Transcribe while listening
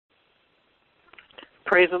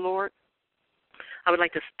Praise the Lord. I would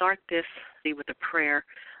like to start this with a prayer.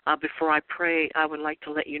 Before I pray, I would like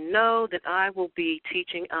to let you know that I will be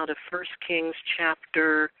teaching out of 1 Kings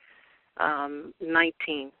chapter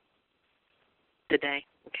 19 today,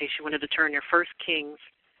 in case you wanted to turn your 1 Kings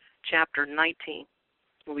chapter 19.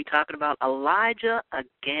 We'll be talking about Elijah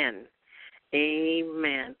again.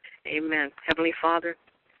 Amen. Amen. Heavenly Father,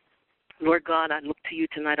 Lord God, I look to you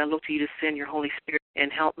tonight. I look to you to send your Holy Spirit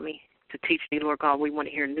and help me to teach me, Lord God. We want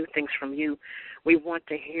to hear new things from you. We want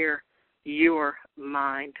to hear your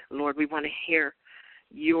mind, Lord. We want to hear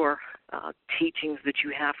your teachings that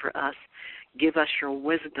you have for us. Give us your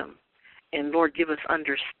wisdom. And, Lord, give us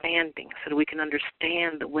understanding so that we can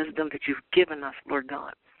understand the wisdom that you've given us, Lord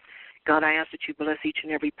God. God, I ask that you bless each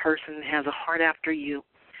and every person that has a heart after you.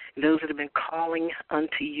 Those that have been calling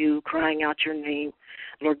unto you, crying out your name.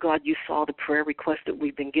 Lord God, you saw the prayer requests that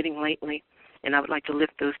we've been getting lately, and I would like to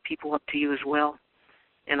lift those people up to you as well.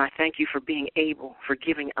 And I thank you for being able, for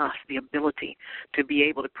giving us the ability to be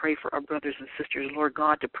able to pray for our brothers and sisters, Lord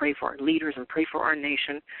God, to pray for our leaders and pray for our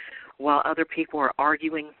nation, while other people are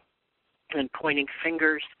arguing and pointing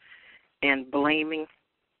fingers and blaming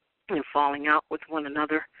and falling out with one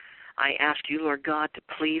another. I ask you, Lord God, to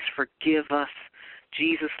please forgive us.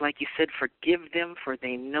 Jesus, like you said, forgive them, for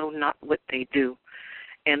they know not what they do.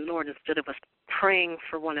 And, Lord, instead of us praying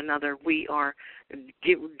for one another, we are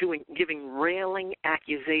giving railing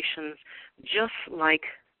accusations, just like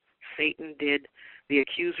Satan did, the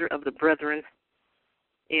accuser of the brethren,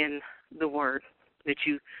 in the word that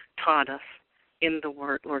you taught us in the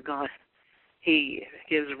word, Lord God. He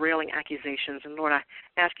gives railing accusations, and, Lord, I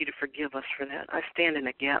ask you to forgive us for that. I stand in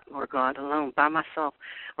a gap, Lord God, alone, by myself,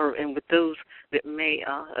 and with those that may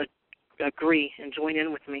agree and join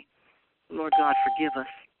in with me. Lord God, forgive us.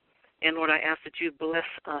 And, Lord, I ask that you bless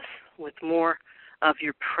us with more of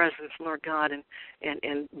your presence, Lord God,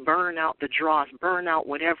 and burn out the dross, burn out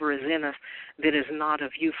whatever is in us that is not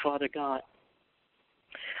of you, Father God.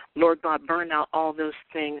 Lord God, burn out all those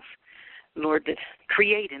things, Lord, that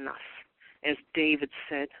create in us. As David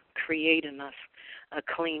said, create in us a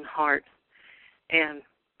clean heart and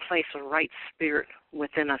place a right spirit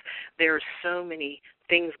within us. There are so many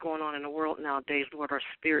things going on in the world nowadays, Lord. Our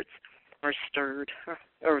spirits are stirred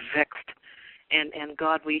or vexed. And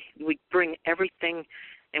God, we bring everything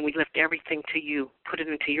and we lift everything to you, put it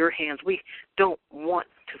into your hands. We don't want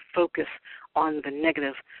to focus on the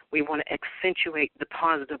negative. We want to accentuate the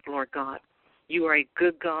positive, Lord God. You are a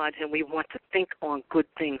good God, and we want to think on good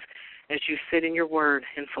things. As you said in your word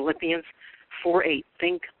in Philippians 4:8,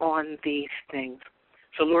 think on these things.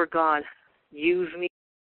 So, Lord God, use me,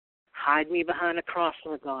 hide me behind the cross,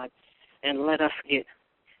 Lord God, and let us get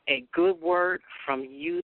a good word from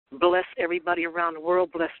you. Bless everybody around the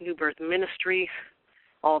world. Bless New Birth Ministries,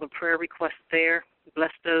 all the prayer requests there.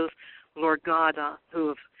 Bless those, Lord God, who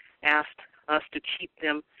have asked us to keep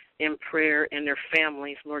them in prayer and their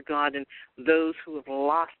families, Lord God, and those who have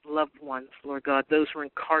lost loved ones, Lord God, those who are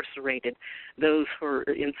incarcerated, those who are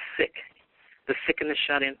the sick and the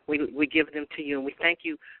shut-in. We give them to you, and we thank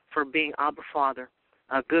you for being Abba Father,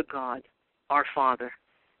 a good God, our Father,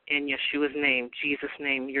 in Yeshua's name, Jesus'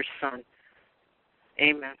 name, your Son.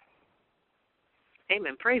 Amen.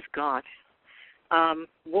 Amen. Praise God.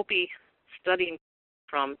 We'll be studying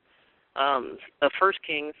from 1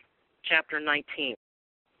 Kings chapter 19.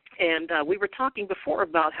 And we were talking before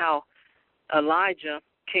about how Elijah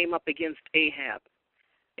came up against Ahab,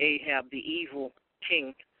 the evil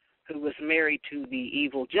king who was married to the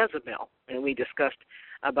evil Jezebel. And we discussed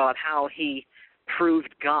about how he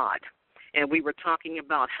proved God. And we were talking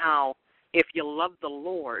about how if you love the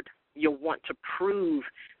Lord, you'll want to prove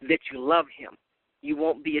that you love him. You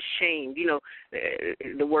won't be ashamed. You know,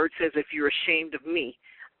 the word says, if you're ashamed of me,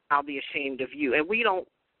 I'll be ashamed of you. And we don't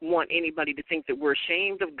want anybody to think that we're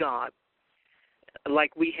ashamed of God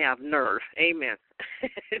like we have nerve. Amen.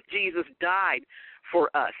 Jesus died for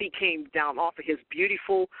us. He came down off of his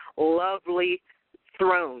beautiful, lovely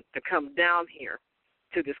throne to come down here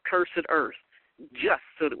to this cursed earth just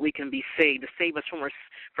so that we can be saved, to save us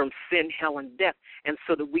from sin, hell, and death, and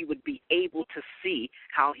so that we would be able to see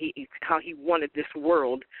how he wanted this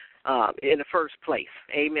world in the first place.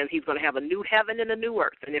 Amen. He's going to have a new heaven and a new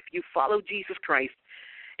earth. And if you follow Jesus Christ,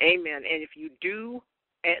 amen. And if you do,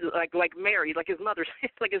 like Mary, like his mother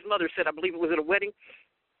said, I believe it was at a wedding,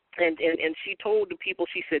 and she told the people,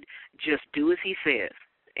 she said, just do as he says.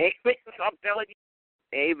 Amen. So I'm telling you,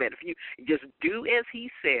 amen. If you just do as he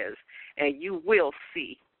says, and you will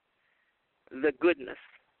see the goodness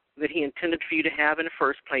that he intended for you to have in the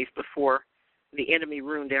first place before the enemy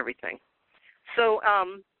ruined everything. So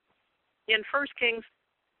in 1 Kings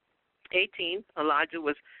 18, Elijah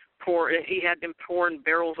was he had been pouring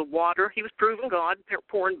barrels of water. He was proving God,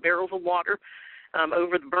 pouring barrels of water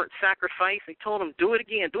over the burnt sacrifice. He told him, do it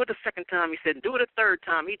again. Do it the second time. He said, do it a third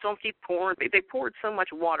time. He told him, keep pouring. They poured so much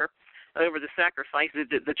water over the sacrifice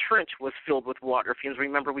that the trench was filled with water. If you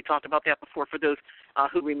remember, we talked about that before for those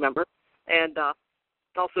who remember. And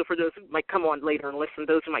also for those who might come on later and listen,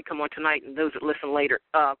 those who might come on tonight and those that listen later.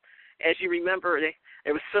 As you remember,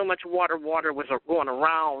 there was so much water was going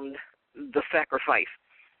around the sacrifice.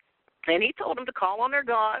 And he told them to call on their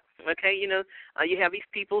God. Okay, you have these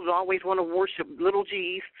people that always want to worship little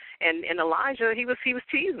G's, and Elijah, he was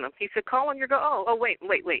teasing them. He said, call on your God. Oh, wait,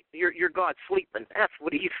 your God's sleeping. That's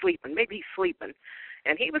what he's sleeping. Maybe he's sleeping.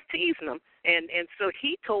 And he was teasing them, and so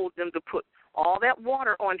he told them to put all that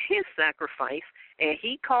water on his sacrifice, and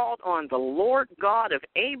he called on the Lord God of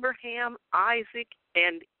Abraham, Isaac,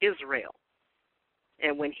 and Israel.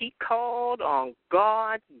 And when he called on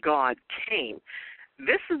God, God came.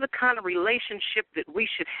 This is the kind of relationship that we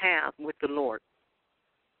should have with the Lord.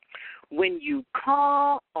 When you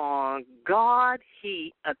call on God,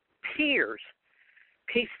 he appears.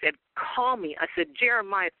 He said, call me. I said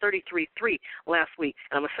Jeremiah 33:3 last week,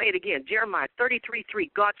 and I'm going to say it again. Jeremiah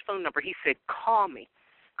 33:3, God's phone number. He said, call me.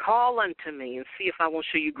 Call unto me and see if I won't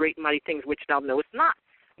show you great and mighty things which thou knowest not.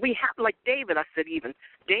 We have, like David, I said even,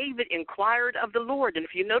 David inquired of the Lord. And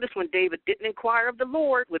if you notice, when David didn't inquire of the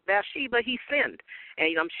Lord with Bathsheba, he sinned.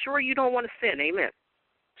 And I'm sure you don't want to sin, amen.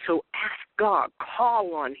 So ask God,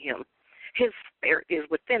 call on him. His spirit is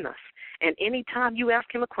within us. And anytime you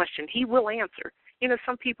ask him a question, he will answer.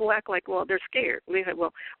 Some people act like, well, they're scared. They say,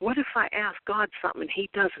 well, what if I ask God something and he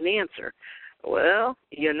doesn't answer? Well,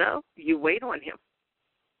 you wait on him.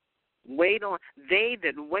 Wait on. They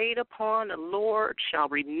that wait upon the Lord shall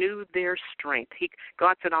renew their strength.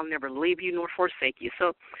 God said, I'll never leave you nor forsake you.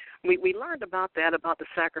 So we learned about that, about the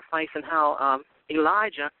sacrifice, and how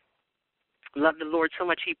Elijah loved the Lord so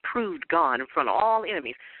much he proved God in front of all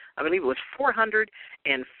enemies. I believe it was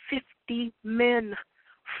 450 men.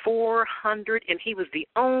 400, and he was the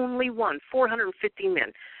only one, 450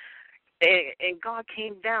 men. And God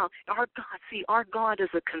came down. Our God is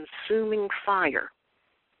a consuming fire.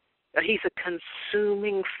 He's a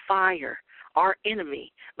consuming fire. Our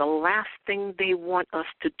enemy, the last thing they want us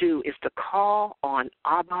to do is to call on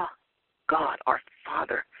Abba, God, our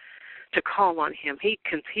Father, to call on him.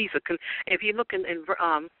 If you look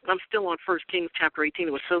I'm still on 1 Kings chapter 18.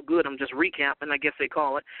 It was so good, I'm just recapping, I guess they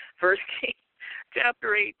call it. 1 Kings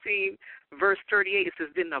chapter 18, verse 38, it says,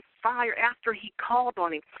 then the fire, after he called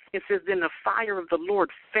on him, it says, then the fire of the Lord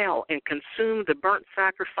fell and consumed the burnt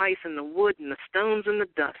sacrifice and the wood and the stones and the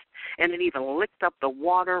dust, and it even licked up the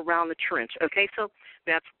water around the trench. Okay, so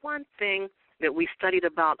that's one thing that we studied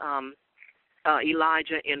about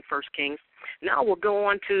Elijah in 1 Kings. Now we'll go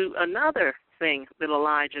on to another thing that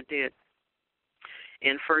Elijah did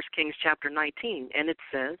in 1 Kings chapter 19, and it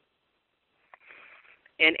says,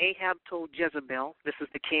 and Ahab told Jezebel, this is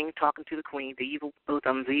the king talking to the queen, the evil, both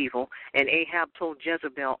of them the evil, and Ahab told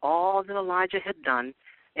Jezebel all that Elijah had done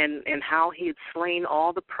and how he had slain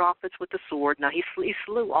all the prophets with the sword. Now, he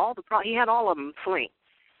slew all the prophets. He had all of them slain.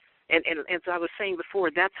 And as I was saying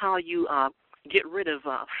before, that's how you get rid of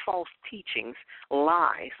false teachings,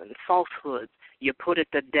 lies, and falsehoods. You put it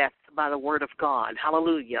to death by the word of God.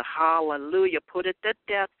 Hallelujah. Hallelujah. Put it to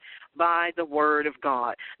death by the word of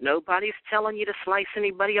God. Nobody's telling you to slice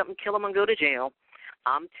anybody up and kill them and go to jail.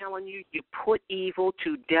 I'm telling you, you put evil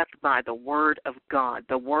to death by the word of God.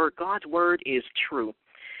 God's word is true.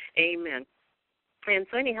 Amen. And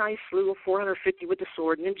so anyhow, he slew 450 with the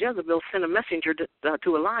sword, and then Jezebel sent a messenger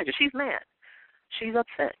to Elijah. She's mad. She's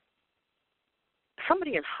upset.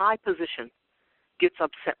 Somebody in high position gets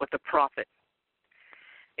upset with the prophet.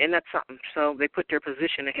 And that's something. So they put their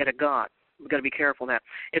position ahead of God. We've got to be careful of that.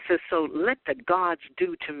 It says, so let the gods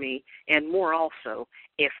do to me, and more also,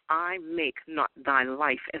 if I make not thy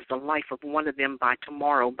life as the life of one of them by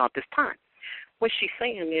tomorrow about this time. What she's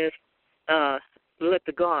saying is, let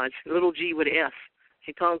the gods, little g with an S.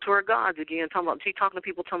 She's talking to her gods again. She's talking to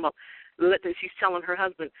people, talking about, she's telling her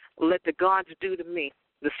husband, let the gods do to me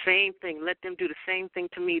the same thing. Let them do the same thing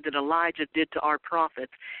to me that Elijah did to our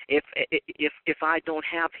prophets. If I don't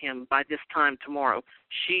have him by this time tomorrow,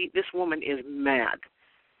 this woman is mad.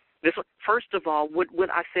 First of all, what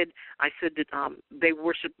I said that they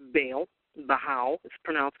worship Baal, it's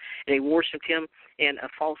pronounced. They worshiped him and a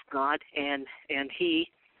false god, and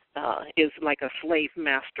he is like a slave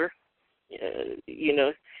master.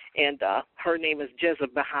 And her name is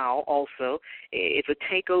Jezebel also. It's a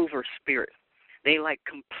takeover spirit. They like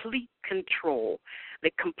complete control.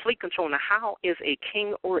 the complete control. Now, how is a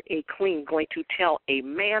king or a queen going to tell a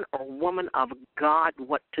man or woman of God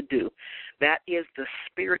what to do? That is the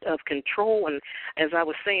spirit of control. And as I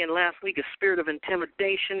was saying last week, a spirit of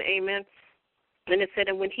intimidation. Amen. And it said,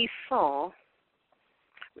 and when he saw,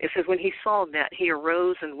 it says, when he saw that, he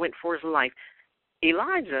arose and went for his life.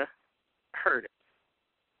 Elijah heard it.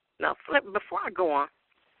 Now, before I go on,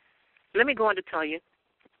 let me go on to tell you,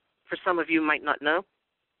 for some of you might not know,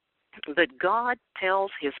 that God tells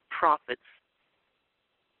his prophets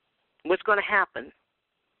what's going to happen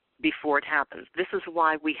before it happens. This is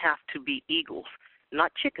why we have to be eagles,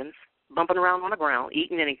 not chickens bumping around on the ground,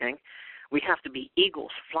 eating anything. We have to be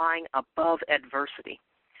eagles flying above adversity,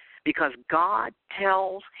 because God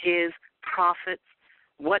tells his prophets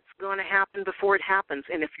what's going to happen before it happens.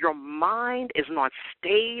 And if your mind is not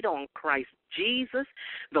stayed on Christ Jesus,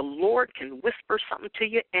 the Lord can whisper something to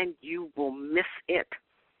you and you will miss it.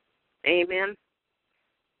 Amen.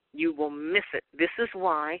 You will miss it. This is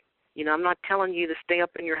why, I'm not telling you to stay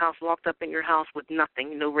up in your house, locked up in your house with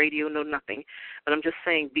nothing, no radio, no nothing. But I'm just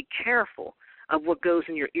saying, be careful of what goes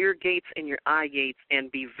in your ear gates and your eye gates,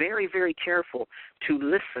 and be very, very careful to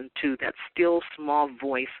listen to that still small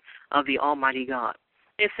voice of the Almighty God.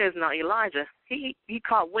 It says, now Elijah, he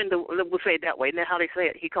caught wind of, we'll say it that way, isn't that how they say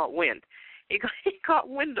it? He caught wind. He caught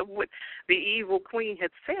wind of what the evil queen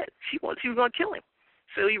had said. She was going to kill him.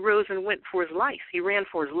 So he rose and went for his life. He ran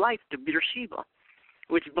for his life to Beersheba,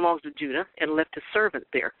 which belongs to Judah, and left his servant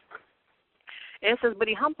there. And it says, but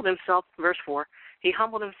he humbled himself, verse 4, he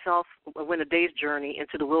humbled himself, went a day's journey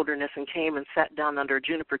into the wilderness, and came and sat down under a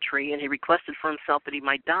juniper tree, and he requested for himself that he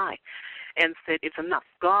might die, and said, it's enough.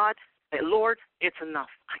 God, Lord, it's enough.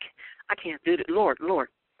 I can't do it. Lord,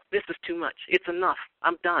 this is too much. It's enough.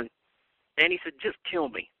 I'm done. And he said, just kill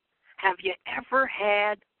me. Have you ever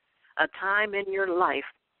had a time in your life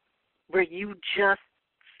where you just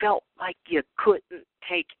felt like you couldn't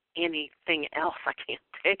take anything else? I can't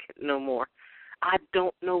take it no more. I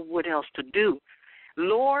don't know what else to do.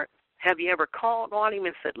 Lord, have you ever called on him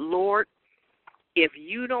and said, Lord, if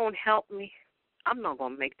you don't help me, I'm not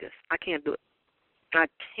going to make this. I can't do it. I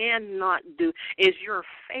cannot do. Is your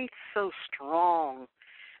faith so strong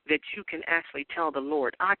that you can actually tell the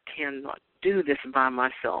Lord, I cannot do this by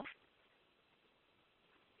myself?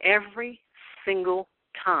 Every single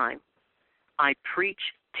time I preach,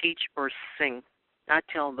 teach, or sing, I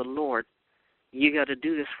tell the Lord, you got to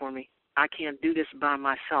do this for me. I can't do this by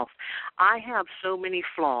myself. I have so many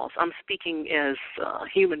flaws. I'm speaking as a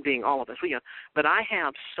human being, all of us. But I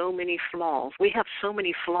have so many flaws. We have so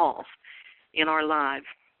many flaws in our lives.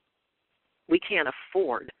 We can't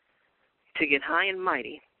afford to get high and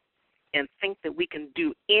mighty and think that we can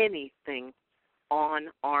do anything on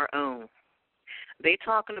our own. They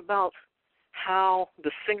talking about how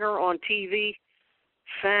the singer on TV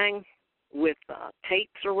sang with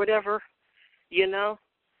tapes or whatever,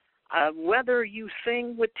 whether you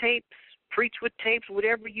sing with tapes, preach with tapes,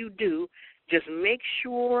 whatever you do, just make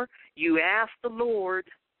sure you ask the Lord,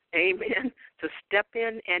 amen, to step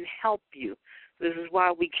in and help you. This is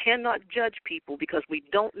why we cannot judge people, because we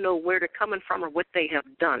don't know where they're coming from or what they have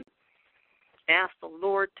done. Ask the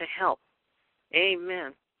Lord to help.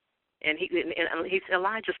 Amen. And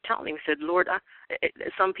Elijah's telling him, he said, Lord,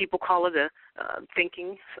 some people call it a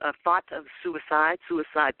thought of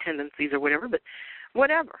suicide tendencies or whatever, but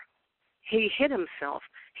whatever. He hid himself.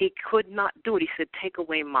 He could not do it. He said, take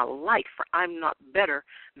away my life, for I'm not better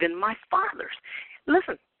than my fathers.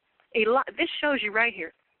 Listen, this shows you right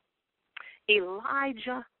here.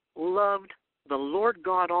 Elijah loved the Lord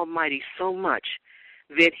God Almighty so much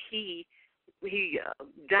that he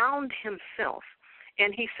downed himself,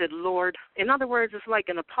 and he said, Lord, in other words, it's like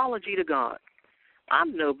an apology to God.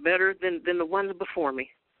 I'm no better than the ones before me.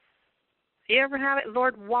 You ever have it?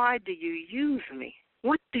 Lord, why do you use me?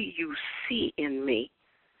 What do you see in me?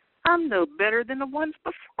 I'm no better than the ones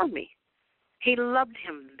before me. He loved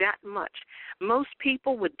him that much. Most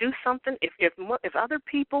people would do something, if other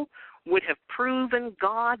people would have proven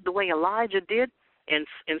God the way Elijah did and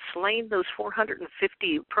slain those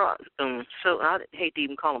 450, so I hate to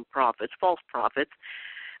even call them prophets, false prophets,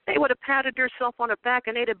 they would have patted themselves on the back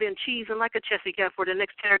and they'd have been cheesing like a Chessy cat for the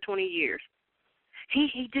next 10 or 20 years.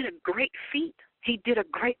 He did a great feat. He did a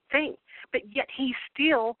great thing, but yet he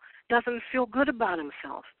still doesn't feel good about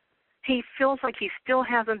himself. He feels like he still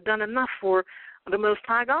hasn't done enough for the Most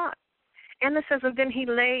High God. And it says, and then he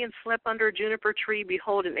lay and slept under a juniper tree.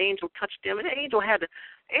 Behold, an angel touched him. And an angel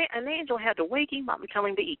had to wake him up and tell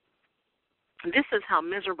him to eat. This is how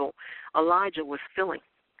miserable Elijah was feeling.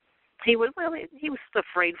 He was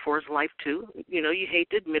afraid for his life too. You know, you hate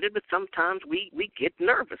to admit it, but sometimes we get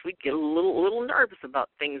nervous. We get a little nervous about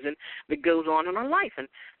things and that goes on in our life. And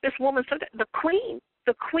this woman said, the queen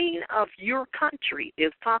of your country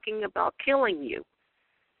is talking about killing you.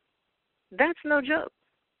 That's no joke.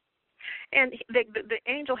 And the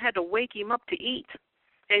angel had to wake him up to eat.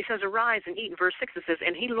 And he says, arise and eat. In verse 6 it says,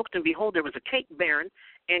 and he looked, and behold, there was a cake barren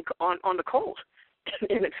and on the coals,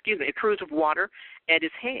 and a cruse of water at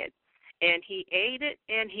his head. And he ate it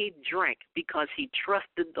and he drank because he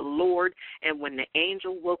trusted the Lord. And when the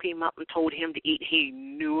angel woke him up and told him to eat, he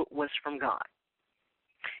knew it was from God.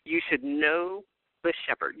 You should know the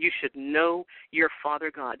shepherd. You should know your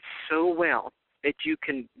Father God so well that you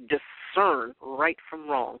can discern right from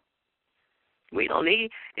wrong. We don't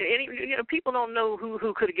need any. People don't know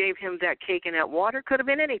who could have gave him that cake and that water. Could have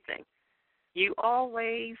been anything. You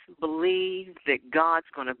always believe that God's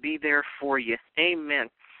going to be there for you. Amen.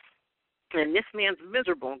 And this man's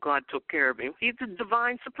miserable, and God took care of him. He's a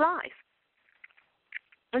divine supplies.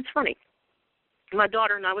 It's funny. My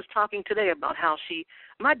daughter and I was talking today about how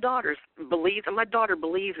my daughter believes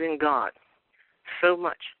in God so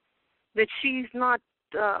much that she's not,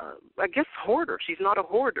 hoarder. She's not a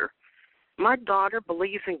hoarder. My daughter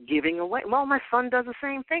believes in giving away. Well, my son does the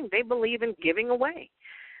same thing. They believe in giving away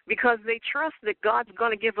because they trust that God's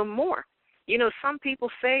going to give them more. You know, some people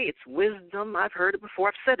say it's wisdom. I've heard it before.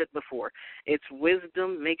 I've said it before. It's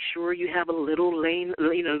wisdom. Make sure you have a little laid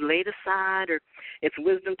aside, or it's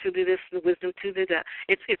wisdom to do this and wisdom to do that.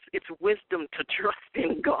 It's wisdom to trust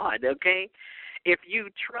in God, okay? If you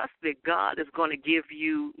trust that God is going to give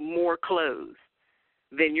you more clothes,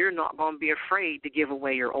 then you're not going to be afraid to give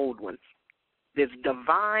away your old ones. There's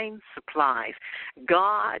divine supplies.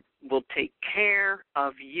 God will take care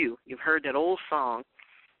of you. You've heard that old song.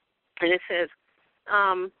 And it says,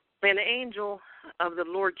 and the angel of the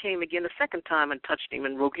Lord came again a second time and touched him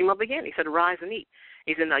and woke him up again. He said, arise and eat.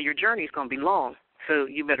 He said, now your journey is going to be long, so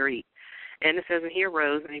you better eat. And it says, and he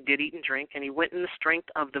arose and he did eat and drink, and he went in the strength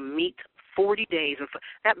of the meat 40 days. And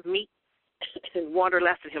that meat and water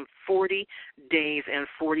lasted him 40 days and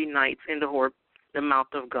 40 nights in the Horeb, the mount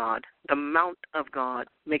of God. The mount of God.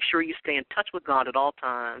 Make sure you stay in touch with God at all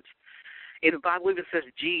times. In the Bible even says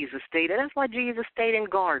Jesus stayed. And that's why Jesus stayed in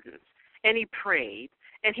gardens. And he prayed.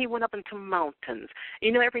 And he went up into mountains.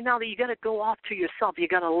 You know, every now and then you got to go off to yourself. You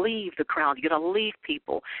got to leave the crowd. You got to leave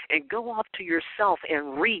people and go off to yourself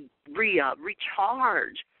and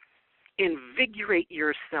recharge. Invigorate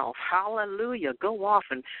yourself. Hallelujah. Go off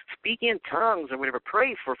and speak in tongues or whatever.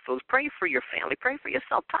 Pray for folks. Pray for your family. Pray for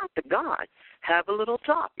yourself. Talk to God. Have a little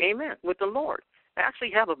talk. Amen. With the Lord.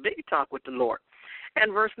 Actually have a big talk with the Lord.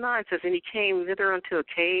 And verse 9 says, and he came thither unto a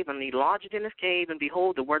cave, and he lodged in his cave, and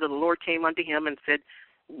behold, the word of the Lord came unto him and said,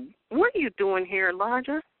 what are you doing here,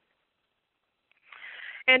 Elijah?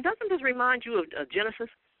 And doesn't this remind you of Genesis?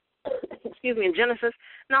 Excuse me, in Genesis.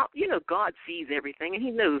 Now, you know, God sees everything, and he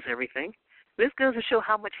knows everything. This goes to show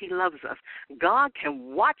how much he loves us. God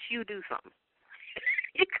can watch you do something.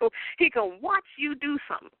 He can watch you do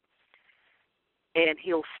something, and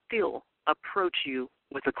he'll still approach you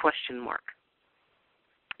with a question mark.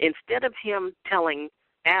 Instead of him telling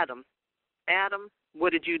Adam,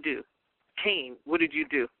 what did you do? Cain, what did you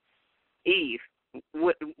do? Eve,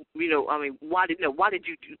 why did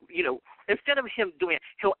you do, instead of him doing it,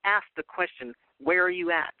 he'll ask the question, where are you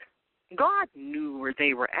at? God knew where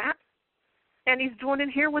they were at, and he's doing it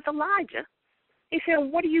here with Elijah. He said,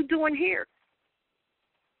 what are you doing here?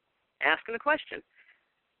 Asking a question.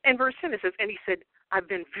 And verse 10 it says, and he said, I've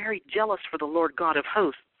been very jealous for the Lord God of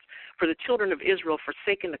hosts, for the children of Israel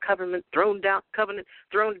forsaken the covenant, thrown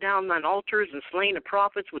down mine altars, and slain the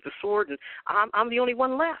prophets with the sword, and I'm the only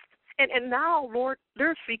one left. And now, Lord,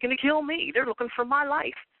 they're seeking to kill me. They're looking for my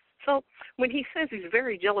life. So when he says he's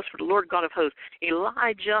very jealous for the Lord God of hosts,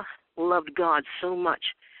 Elijah loved God so much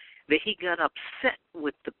that he got upset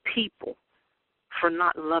with the people for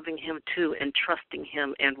not loving him too and trusting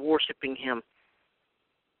him and worshiping him.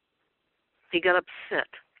 He got upset.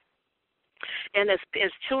 And as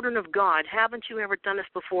children of God, haven't you ever done this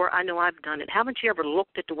before? I know I've done it. Haven't you ever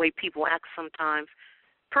looked at the way people act sometimes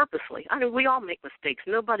purposely? I mean, we all make mistakes.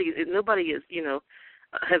 Nobody is,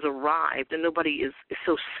 has arrived, and nobody is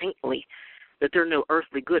so saintly that they're no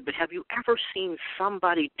earthly good. But have you ever seen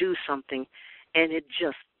somebody do something and it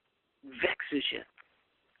just vexes you,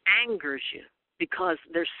 angers you, because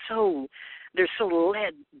they're so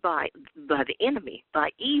led by the enemy, by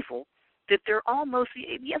evil, that they're almost,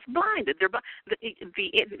 blinded.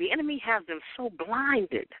 The enemy has them so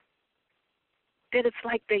blinded that it's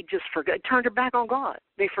like they just turned their back on God.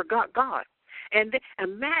 They forgot God. And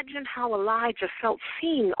imagine how Elijah felt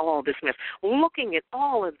seeing all this mess, looking at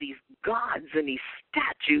all of these gods and these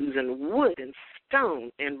statues and wood and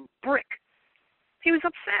stone and brick. He was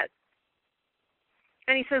upset.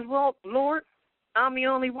 And he says, well, Lord, I'm the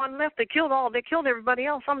only one left. They killed everybody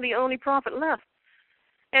else. I'm the only prophet left.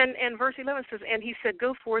 And verse 11 says, and he said,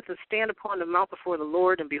 go forth and stand upon the mount before the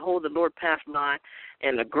Lord, and behold, the Lord passed by,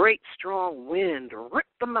 and a great strong wind ripped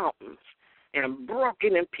the mountains and broke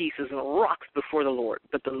it in pieces and rocks before the Lord.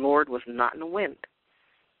 But the Lord was not in the wind.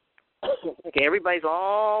 Okay, everybody's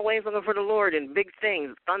always looking for the Lord in big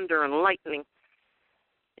things, thunder and lightning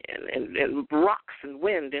and rocks and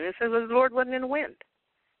wind. And it says the Lord wasn't in the wind.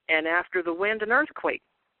 And after the wind, an earthquake.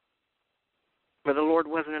 But the Lord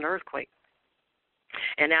wasn't in an earthquake.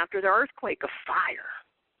 And after the earthquake, a fire.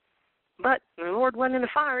 But the Lord wasn't in the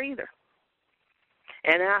fire either.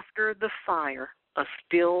 And after the fire, a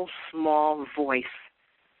still small voice.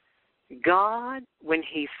 God, when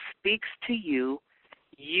he speaks to you,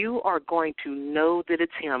 you are going to know that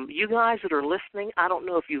it's him. You guys that are listening, I don't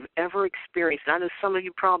know if you've ever experienced it. I know some of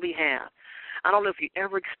you probably have. I don't know if you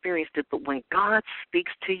ever experienced it, but when God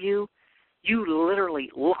speaks to you, you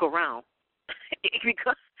literally look around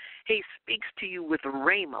because he speaks to you with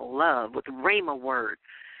rhema love, with rhema word.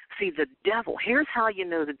 See, the devil, here's how you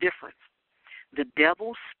know the difference. The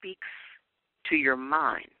devil speaks to your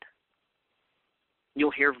mind.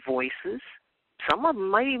 You'll hear voices. Some of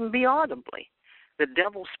them might even be audibly. The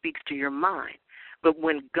devil speaks to your mind. But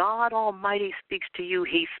when God Almighty speaks to you,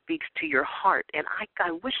 he speaks to your heart. And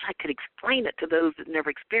I wish I could explain it to those that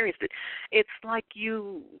never experienced it. It's like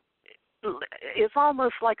it's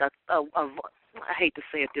almost like I hate to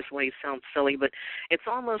say it this way, it sounds silly, but it's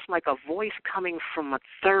almost like a voice coming from a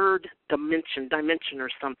third dimension or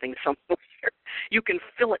something somewhere. You can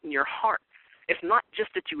feel it in your heart. It's not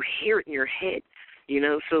just that you hear it in your head, you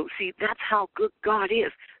know. So, see, that's how good God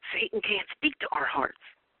is. Satan can't speak to our hearts,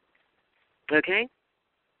 okay?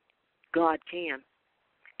 God can.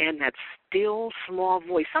 And that still small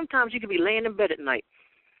voice. Sometimes you can be laying in bed at night,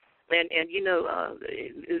 and you know,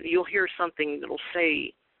 you'll hear something that'll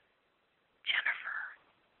say, Jennifer.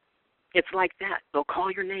 It's like that. They'll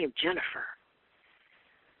call your name, Jennifer.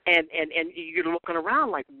 And you're looking around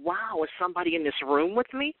like, wow, is somebody in this room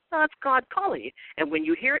with me? No, it's God calling you. And when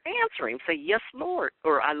you hear it, answer him. Say, yes, Lord,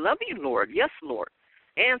 or I love you, Lord. Yes, Lord.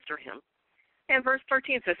 Answer him. And verse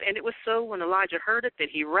 13 says, and it was so when Elijah heard it that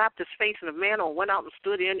he wrapped his face in a mantle and went out and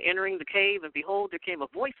stood in, entering the cave, and behold, there came a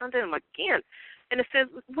voice unto him again. And it says,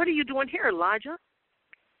 what are you doing here, Elijah?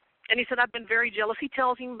 And he said, I've been very jealous. He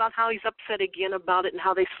tells him about how he's upset again about it and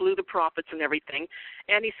how they slew the prophets and everything.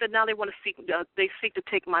 And he said, now they seek to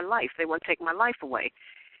take my life. They want to take my life away.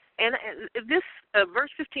 And this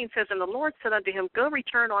verse 15 says, and the Lord said unto him, go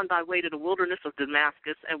return on thy way to the wilderness of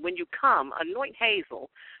Damascus, and when you come, anoint Hazael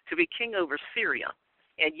to be king over Syria.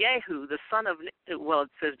 And Jehu, the son of, well, it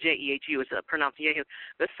says Jehu, it's pronounced Jehu,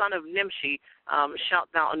 the son of Nimshi, shalt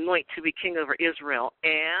thou anoint to be king over Israel.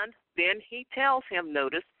 And then he tells him,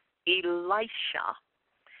 notice, Elisha.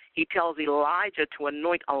 He tells Elijah to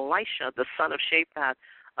anoint Elisha, the son of Shaphat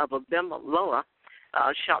of Abimelech,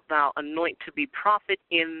 shalt thou anoint to be prophet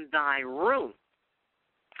in thy room.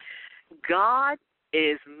 God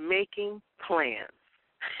is making plans.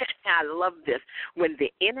 I love this. When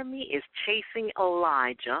the enemy is chasing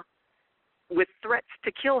Elijah with threats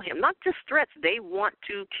to kill him, not just threats, they want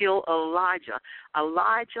to kill Elijah.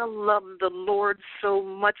 Elijah loved the Lord so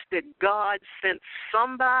much that God sent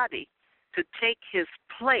somebody to take his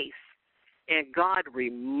place, and God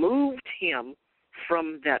removed him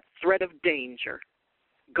from that threat of danger.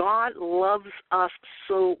 God loves us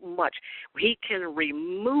so much. He can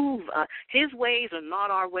remove us. His ways are not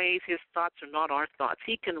our ways. His thoughts are not our thoughts.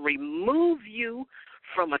 He can remove you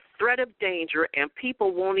from a threat of danger, and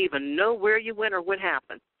people won't even know where you went or what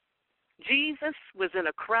happened. Jesus was in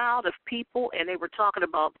a crowd of people, and they were talking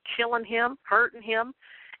about killing him, hurting him.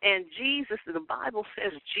 And Jesus, the Bible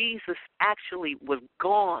says Jesus actually was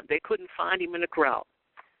gone. They couldn't find him in the crowd.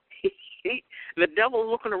 The devil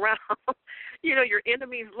looking around, you know, your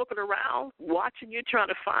enemies looking around, watching you, trying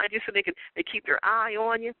to find you so they keep their eye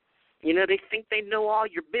on you. You know, they think they know all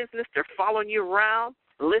your business. They're following you around,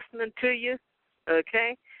 listening to you,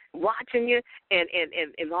 okay, watching you,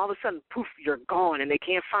 and all of a sudden, poof, you're gone, and they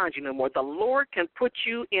can't find you no more. The Lord can put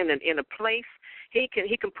you in a place. He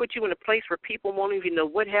can put you in a place where people won't even know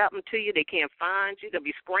what happened to you. They can't find you. They'll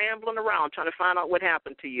be scrambling around trying to find out what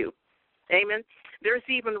happened to you. Amen. There's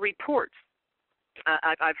even reports.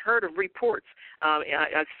 I've heard of reports.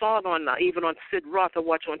 I saw it on even on Sid Roth. I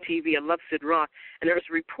watch on TV. I love Sid Roth. And there's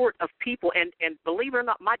a report of people, and believe it or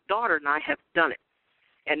not, my daughter and I have done it.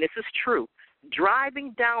 And this is true.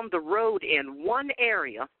 driving down the road in one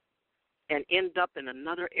area and end up in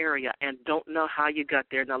another area and don't know how you got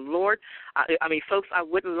there. Now, Lord, I mean, folks, I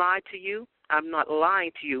wouldn't lie to you. I'm not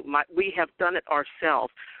lying to you. We have done it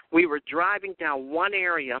ourselves. We were driving down one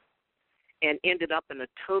area and ended up in a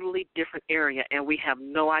totally different area, and we have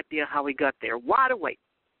no idea how we got there. Wide awake.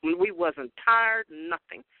 We wasn't tired,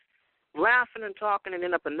 nothing. Laughing and talking and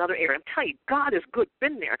end up in another area. I'm telling you, God is good.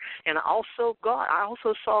 Been there. And I also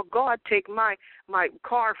saw God take my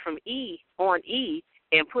car from E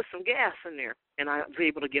and put some gas in there, and I was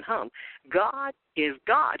able to get home. God is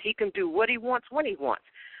God. He can do what he wants when he wants.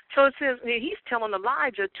 So it says he's telling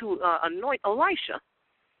Elijah to anoint Elisha,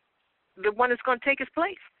 the one that's going to take his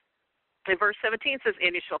place. In verse 17 it says,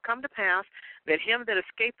 and it shall come to pass that him that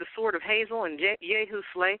escaped the sword of Hazael and Jehu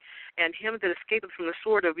slay, and him that escaped from the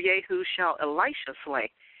sword of Jehu shall Elisha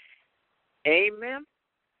slay. Amen.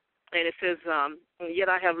 And it says, yet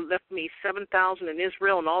I have left me 7,000 in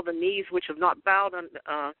Israel, and all the knees which have not bowed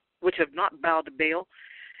to Baal,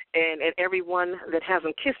 and every one that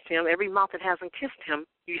hasn't kissed him, every mouth that hasn't kissed him,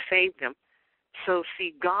 you saved them. So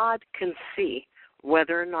see, God can see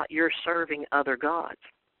whether or not you're serving other gods.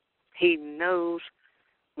 He knows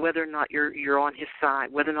whether or not you're on his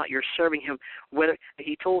side, whether or not you're serving him. Whether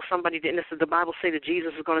he told somebody, didn't the Bible say that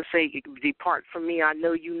Jesus is going to say, depart from me, I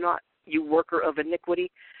know you not, you worker of iniquity?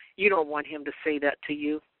 You don't want him to say that to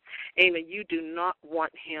you. Amen. You do not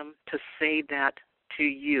want him to say that to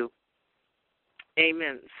you.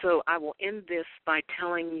 Amen. So I will end this by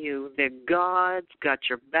telling you that God's got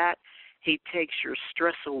your back. He takes your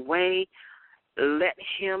stress away. Let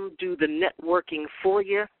him do the networking for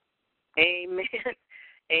you. Amen.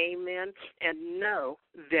 Amen. And know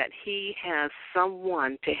that he has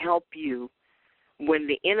someone to help you. When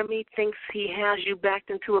the enemy thinks he has you backed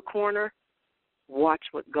into a corner, watch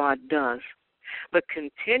what God does. But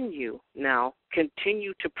continue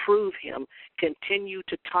to prove him, continue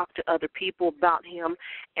to talk to other people about him,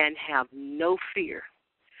 and have no fear.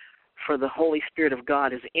 For the Holy Spirit of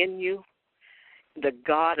God is in you. The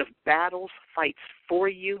God of battles fights for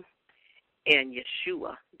you. And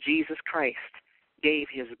Yeshua, Jesus Christ, gave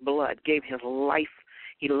his blood, gave his life.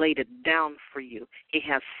 He laid it down for you. He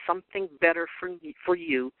has something better for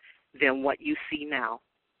you than what you see now.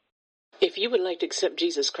 If you would like to accept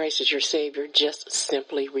Jesus Christ as your Savior, just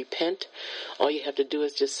simply repent. All you have to do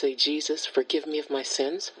is just say, Jesus, forgive me of my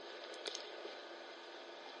sins.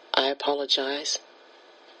 I apologize.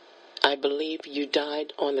 I believe you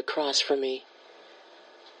died on the cross for me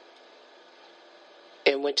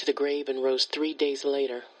and went to the grave and rose 3 days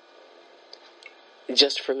later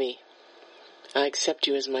just for me. I accept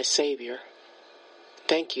you as my Savior.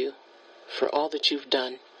 Thank you for all that you've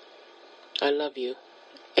done. I love you.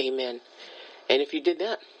 Amen. And if you did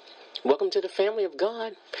that, welcome to the family of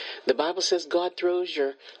God. The Bible says God throws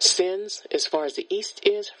your sins as far as the east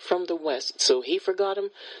is from the west. So he forgot them,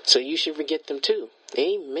 so you should forget them too.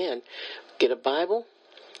 Amen. Get a Bible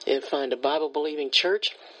and find a Bible-believing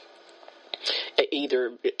church,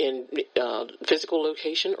 either in physical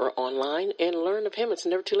location or online, and learn of him. It's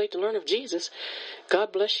never too late to learn of Jesus.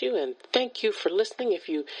 God bless you, and thank you for listening. If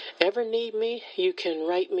you ever need me, you can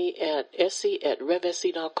write me at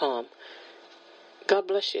essie@revessie.com. God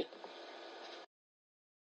bless you.